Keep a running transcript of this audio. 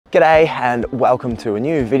G'day and welcome to a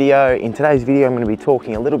new video. In today's video I'm going to be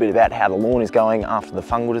talking a little bit about how the lawn is going after the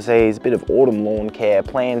fungal disease, a bit of autumn lawn care,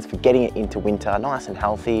 plans for getting it into winter nice and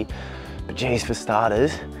healthy. But geez, for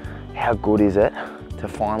starters, how good is it to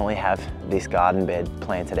finally have this garden bed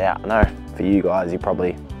planted out? I know for you guys you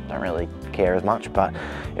probably don't really care as much, but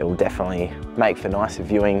it will definitely make for nicer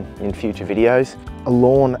viewing in future videos. A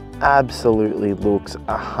lawn absolutely looks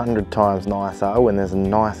 100 times nicer when there's a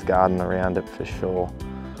nice garden around it, for sure.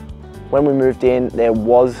 When we moved in, there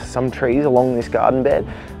was some trees along this garden bed,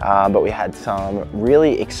 but we had some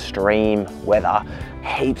really extreme weather,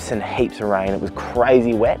 heaps and heaps of rain. It was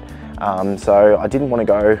crazy wet, so I didn't want to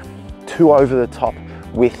go too over the top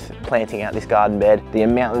with planting out this garden bed. The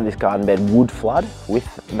amount that this garden bed would flood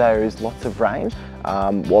with those lots of rain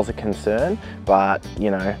was a concern, but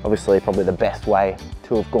you know, obviously probably the best way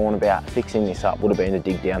to have gone about fixing this up would have been to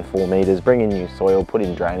dig down 4 meters, bring in new soil, put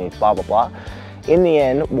in drainage, blah, blah, blah. In the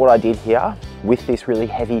end, what I did here with this really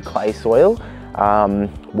heavy clay soil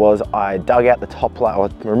was I dug out the top layer, I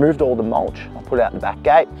removed all the mulch, I put it out the back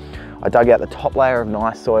gate, I dug out the top layer of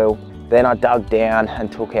nice soil, then I dug down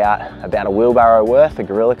and took out about a wheelbarrow worth, a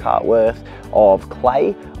gorilla cart worth of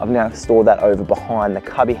clay. I've now stored that over behind the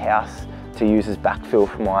cubby house to use as backfill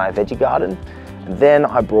for my veggie garden. And then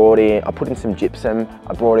I put in some gypsum,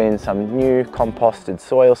 I brought in some new composted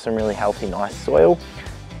soil, some really healthy, nice soil.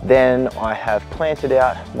 Then I have planted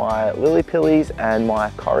out my lily pillies and my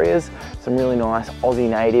correas, some really nice Aussie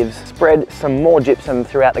natives, spread some more gypsum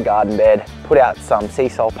throughout the garden bed, put out some sea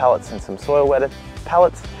salt pellets and some soil wetter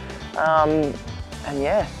pellets. And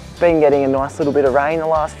yeah, been getting a nice little bit of rain the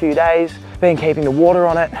last few days, been keeping the water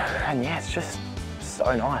on it, and yeah, it's just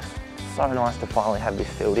so nice to finally have this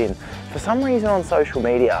filled in. For some reason on social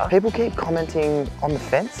media, people keep commenting on the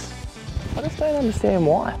fence. I just don't understand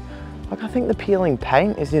why. Like, I think the peeling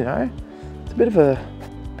paint is, you know, it's a bit of a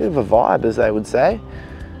vibe, as they would say.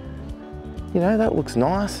 You know, that looks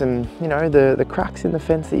nice, and you know, the cracks in the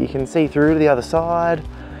fence that you can see through to the other side,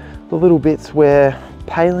 the little bits where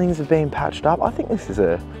palings have been patched up. I think this is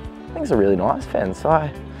a really nice fence.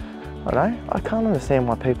 I don't know, I can't understand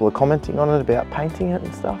why people are commenting on it about painting it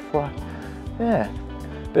and stuff. Like, yeah.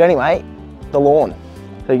 But anyway, the lawn.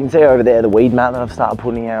 So you can see over there the weed mat that I've started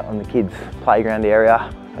putting out on the kids' playground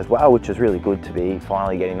area as well, which is really good to be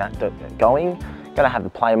finally getting that going. Gonna have the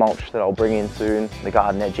play mulch that I'll bring in soon, the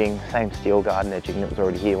garden edging, same steel garden edging that was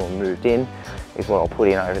already here when we moved in, is what I'll put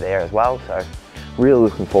in over there as well. So really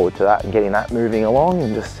looking forward to that and getting that moving along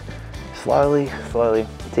and just slowly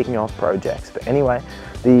ticking off projects. But anyway,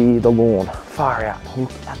 the lawn, far out,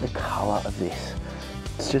 look at the colour of this.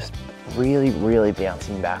 It's just really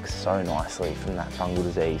bouncing back so nicely from that fungal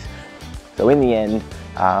disease. So in the end,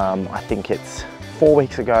 I think it's 4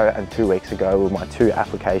 weeks ago and 2 weeks ago were my 2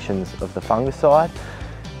 applications of the fungicide,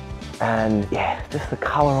 and yeah, just the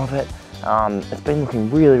colour of it, it's been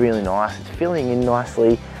looking really nice. It's filling in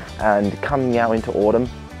nicely, and coming out into autumn,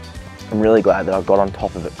 I'm really glad that I got on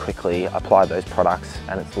top of it quickly, applied those products,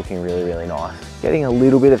 and it's looking really nice. Getting a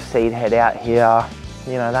little bit of seed head out here,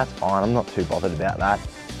 you know, that's fine, I'm not too bothered about that.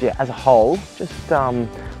 Yeah, as a whole, just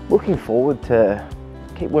looking forward to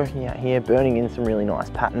keep working out here, burning in some really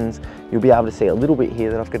nice patterns. You'll be able to see a little bit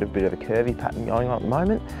here that I've got a bit of a curvy pattern going on at the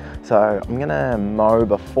moment. So I'm gonna mow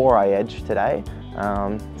before I edge today.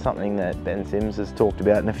 Something that Ben Sims has talked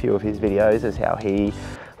about in a few of his videos is how he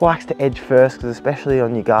likes to edge first, because especially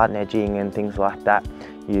on your garden edging and things like that,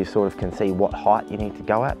 you sort of can see what height you need to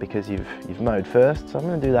go at because you've mowed first. So I'm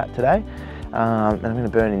gonna do that today. And I'm going to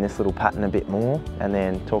burn in this little pattern a bit more and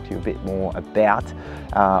then talk to you a bit more about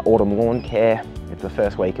autumn lawn care. It's the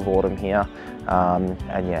first week of autumn here,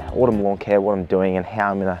 and yeah, autumn lawn care, what I'm doing and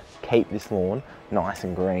how I'm going to keep this lawn nice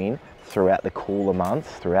and green throughout the cooler months,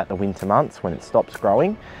 throughout the winter months when it stops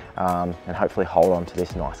growing, and hopefully hold on to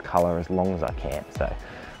this nice colour as long as I can. So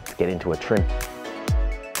let's get into a trim.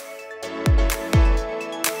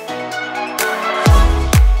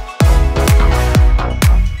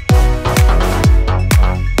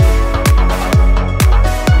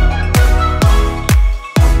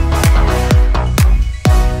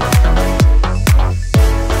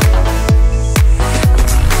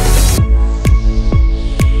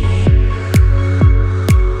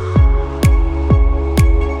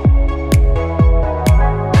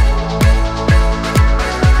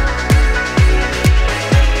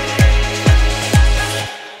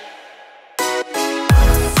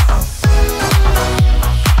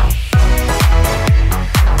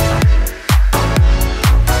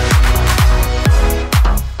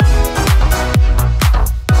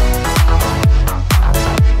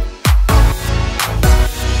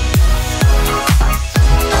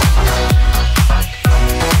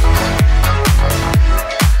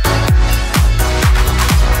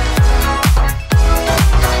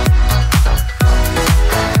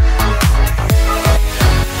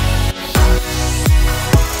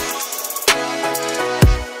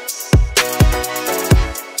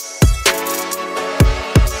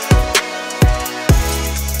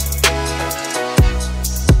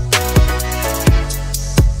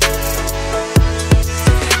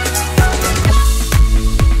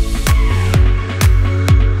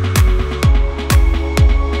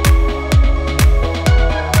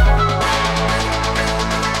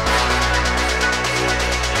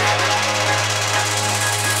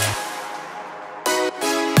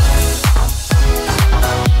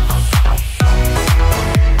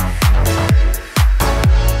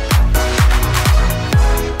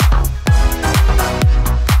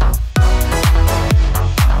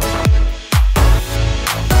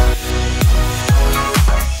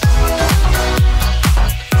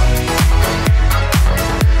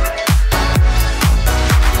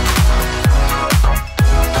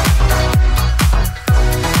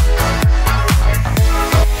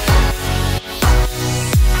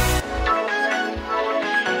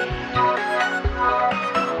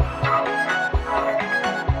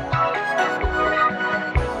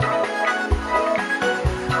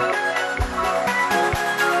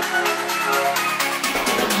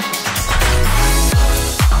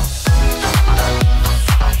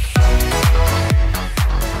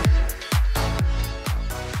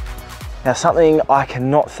 Now, something I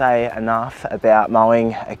cannot say enough about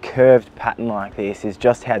mowing a curved pattern like this is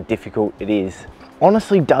just how difficult it is.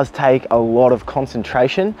 Honestly does take a lot of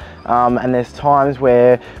concentration, and there's times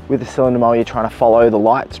where with a cylinder mower you're trying to follow the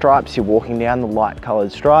light stripes, you're walking down the light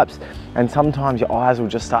coloured stripes, and sometimes your eyes will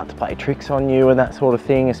just start to play tricks on you and that sort of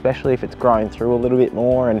thing, especially if it's growing through a little bit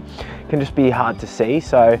more, and it can just be hard to see.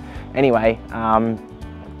 So anyway,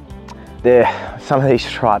 some of these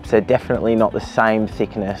stripes are definitely not the same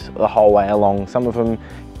thickness the whole way along. Some of them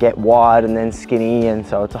get wide and then skinny, and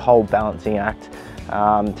so it's a whole balancing act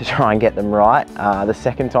to try and get them right. The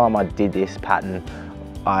second time I did this pattern,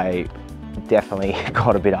 I definitely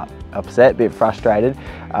got a bit upset, a bit frustrated,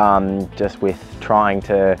 just with trying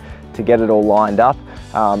to get it all lined up.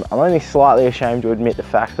 I'm only slightly ashamed to admit the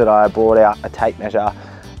fact that I brought out a tape measure,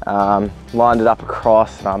 lined it up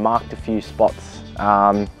across, and I marked a few spots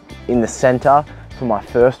in the center for my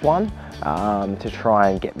first one to try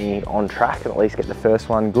and get me on track and at least get the first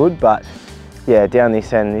one good. But yeah, down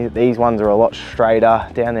this end, these ones are a lot straighter.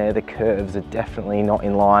 Down there, the curves are definitely not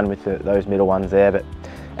in line with those middle ones there. But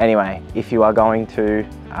anyway, if you are going to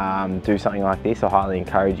do something like this, I highly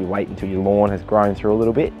encourage you wait until your lawn has grown through a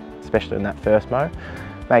little bit, especially in that first mow.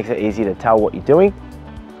 Makes it easy to tell what you're doing.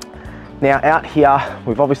 Now out here,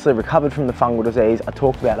 we've obviously recovered from the fungal disease. I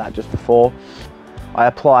talked about that just before. I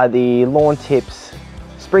applied the Lawn Tips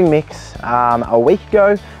Spring Mix a week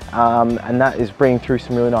ago, and that is bringing through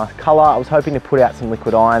some really nice colour. I was hoping to put out some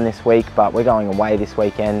liquid iron this week, but we're going away this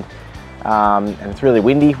weekend, and it's really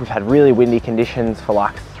windy. We've had really windy conditions for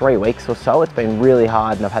like 3 weeks or so. It's been really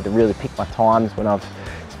hard, and I've had to really pick my times when I've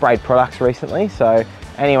sprayed products recently. So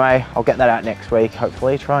anyway, I'll get that out next week,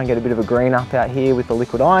 hopefully. Try and get a bit of a green up out here with the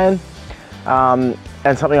liquid iron.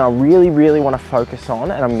 And something I really want to focus on,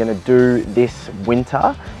 and I'm going to do this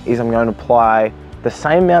winter, is I'm going to apply the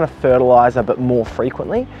same amount of fertilizer but more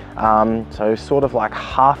frequently. So sort of like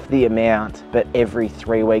half the amount but every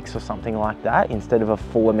 3 weeks or something like that, instead of a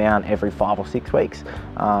full amount every 5 or 6 weeks.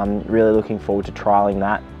 Really looking forward to trialing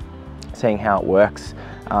that, seeing how it works,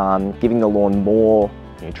 giving the lawn more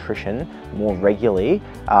nutrition more regularly,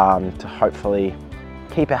 to hopefully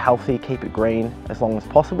keep it healthy, keep it green as long as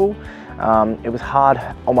possible. It was hard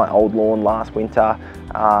on my old lawn last winter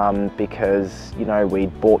because, you know,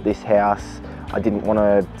 we'd bought this house. I didn't want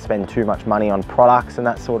to spend too much money on products and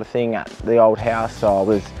that sort of thing at the old house, so I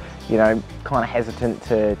was, you know, kind of hesitant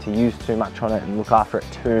to use too much on it and look after it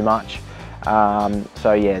too much.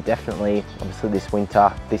 So yeah, definitely, obviously this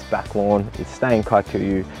winter, this back lawn is staying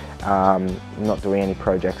Kaikuyu. I'm not doing any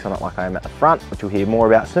projects on it like I am at the front, which you'll hear more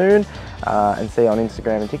about soon, and see on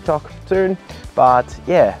Instagram and TikTok soon. But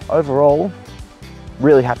yeah, overall,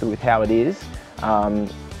 really happy with how it is.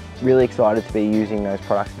 Really excited to be using those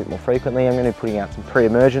products a bit more frequently. I'm going to be putting out some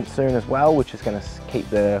pre-emergence soon as well, which is going to keep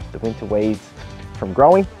the winter weeds from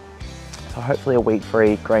growing. So hopefully a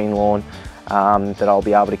weed-free green lawn that I'll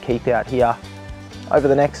be able to keep out here over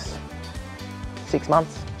the next 6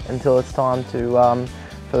 months until it's time to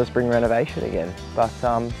for the spring renovation again. But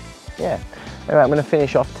yeah, anyway, I'm going to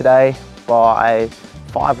finish off today by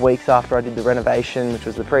 5 weeks after I did the renovation, which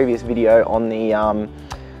was the previous video on the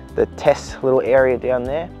test little area down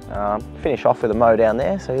there. Finish off with a mow down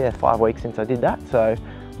there. So yeah, 5 weeks since I did that. So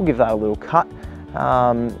we'll give that a little cut.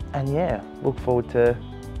 And yeah, look forward to,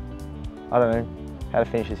 I don't know how to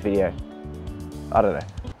finish this video. I don't know.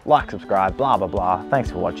 Like, subscribe, blah, blah, blah.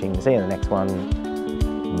 Thanks for watching. See you in the next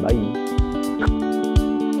one. Bye.